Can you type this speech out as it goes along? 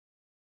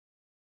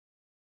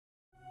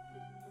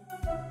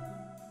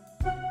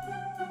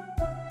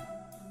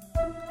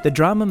The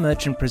Drama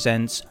Merchant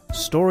presents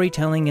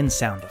Storytelling and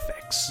Sound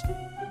Effects.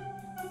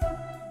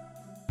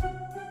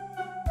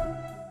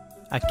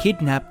 A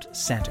Kidnapped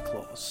Santa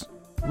Claus,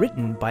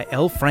 written by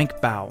L.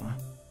 Frank Baum.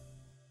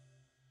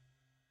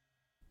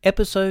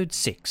 Episode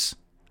 6,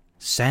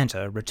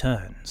 Santa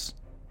Returns.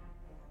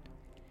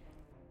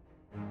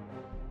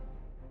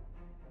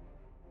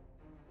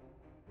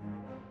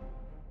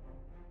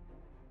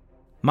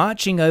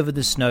 Marching over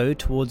the snow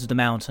towards the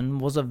mountain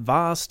was a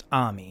vast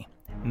army,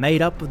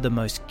 made up of the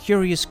most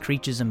curious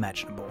creatures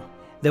imaginable.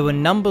 There were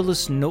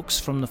numberless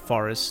nooks from the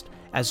forest,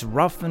 as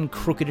rough and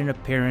crooked in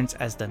appearance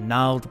as the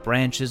gnarled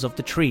branches of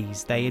the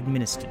trees they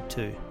administered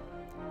to.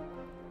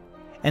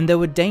 And there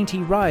were dainty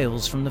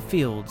ryles from the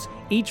fields,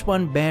 each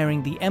one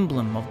bearing the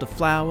emblem of the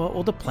flower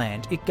or the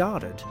plant it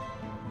guarded.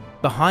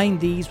 Behind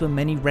these were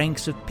many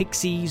ranks of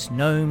pixies,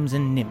 gnomes,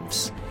 and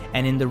nymphs,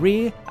 and in the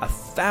rear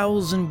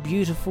 1,000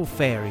 beautiful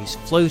fairies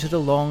floated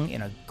along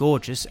in a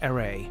gorgeous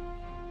array.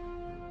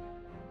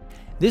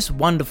 This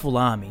wonderful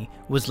army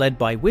was led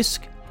by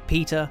Whisk,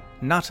 Peter,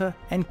 Nutter,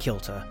 and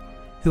Kilter,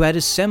 who had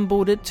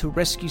assembled it to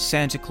rescue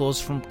Santa Claus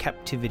from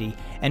captivity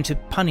and to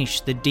punish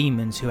the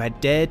demons who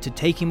had dared to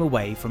take him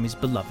away from his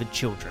beloved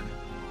children.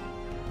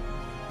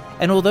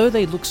 And although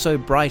they looked so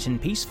bright and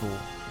peaceful,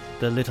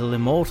 the little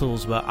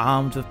immortals were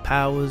armed with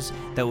powers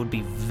that would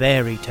be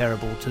very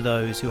terrible to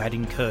those who had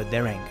incurred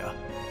their anger.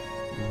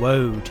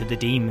 Woe to the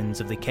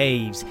demons of the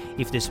caves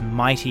if this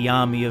mighty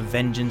army of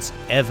vengeance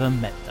ever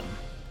met them.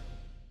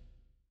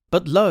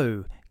 But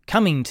lo,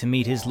 coming to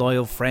meet his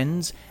loyal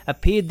friends,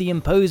 appeared the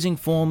imposing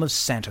form of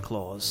Santa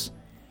Claus,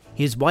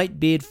 his white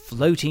beard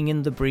floating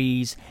in the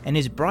breeze and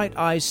his bright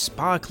eyes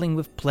sparkling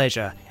with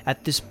pleasure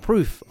at this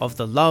proof of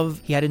the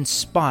love he had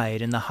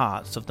inspired in the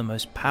hearts of the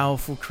most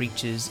powerful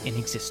creatures in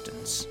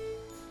existence.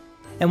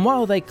 And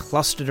while they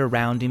clustered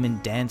around him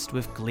and danced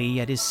with glee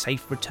at his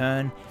safe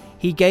return,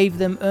 he gave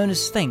them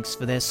earnest thanks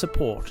for their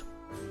support.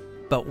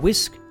 But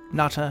Whisk,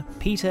 Nutter,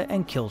 Peter,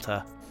 and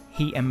Kilter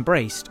he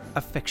embraced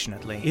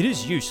affectionately. "It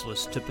is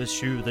useless to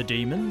pursue the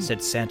demons,"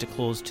 said Santa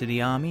Claus to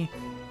the army.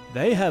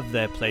 "They have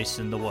their place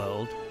in the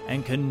world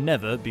and can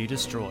never be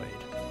destroyed."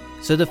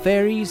 So the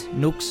fairies,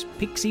 nooks,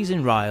 pixies,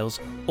 and ryles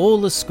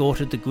all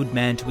escorted the good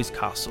man to his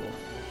castle,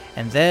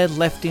 and there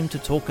left him to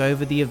talk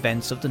over the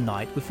events of the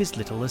night with his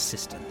little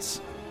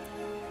assistants.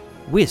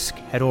 Whisk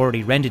had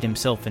already rendered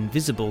himself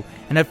invisible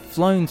and had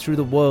flown through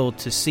the world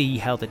to see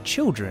how the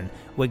children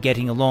were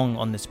getting along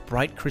on this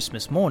bright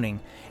Christmas morning,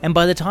 and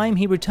by the time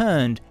he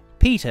returned,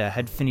 Peter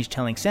had finished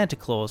telling Santa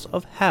Claus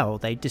of how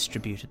they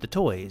distributed the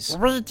toys.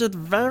 "We did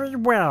very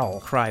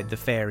well," cried the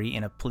fairy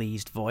in a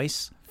pleased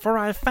voice, "for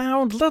I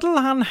found little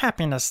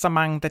unhappiness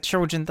among the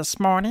children this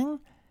morning.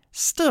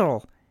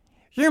 Still,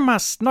 you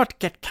must not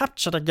get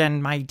captured again,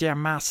 my dear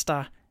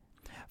master,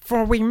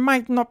 for we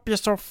might not be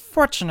so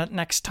fortunate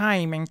next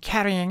time in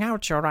carrying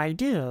out your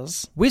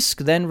ideas." Whisk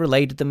then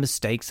related the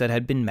mistakes that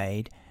had been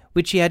made,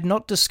 which he had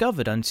not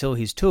discovered until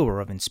his tour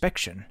of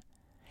inspection.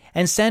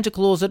 And Santa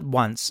Claus at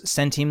once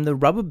sent him the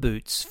rubber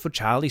boots for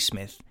Charlie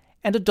Smith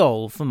and a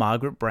doll for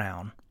Margaret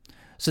Brown,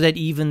 so that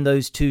even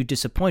those two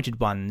disappointed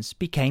ones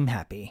became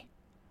happy.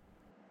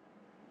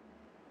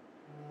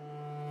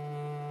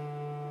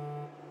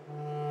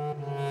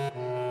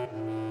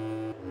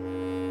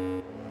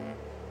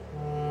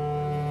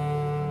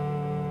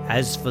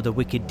 As for the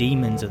wicked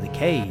demons of the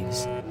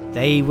caves,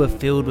 they were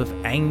filled with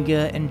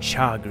anger and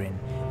chagrin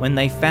when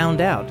they found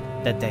out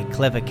that their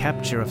clever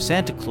capture of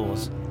Santa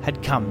Claus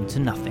had come to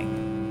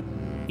nothing.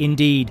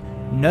 Indeed,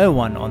 no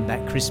one on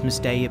that Christmas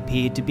day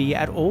appeared to be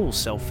at all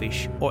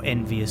selfish or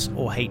envious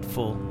or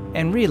hateful,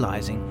 and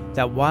realizing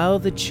that while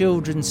the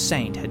children's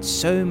saint had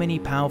so many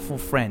powerful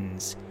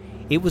friends,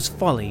 it was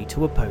folly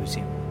to oppose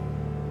him.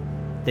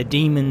 The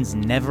demons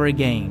never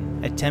again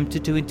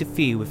attempted to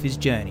interfere with his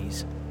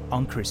journeys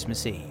on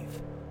Christmas Eve.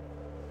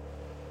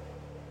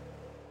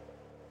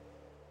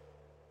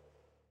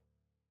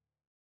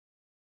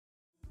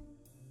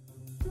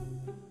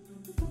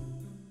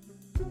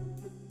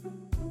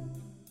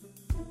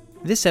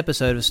 This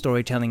episode of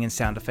Storytelling and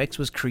Sound Effects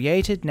was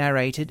created,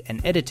 narrated,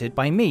 and edited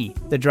by me,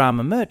 the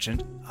Drama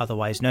Merchant,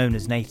 otherwise known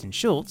as Nathan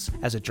Schultz,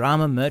 as a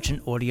Drama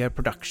Merchant audio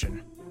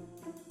production.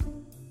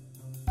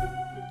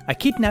 A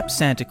Kidnapped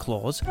Santa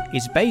Claus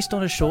is based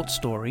on a short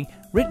story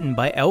written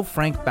by L.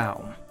 Frank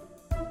Baum.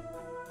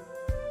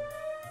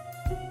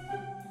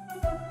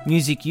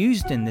 Music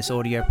used in this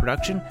audio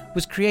production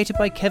was created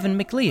by Kevin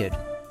MacLeod.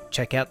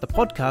 Check out the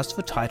podcast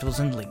for titles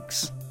and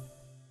links.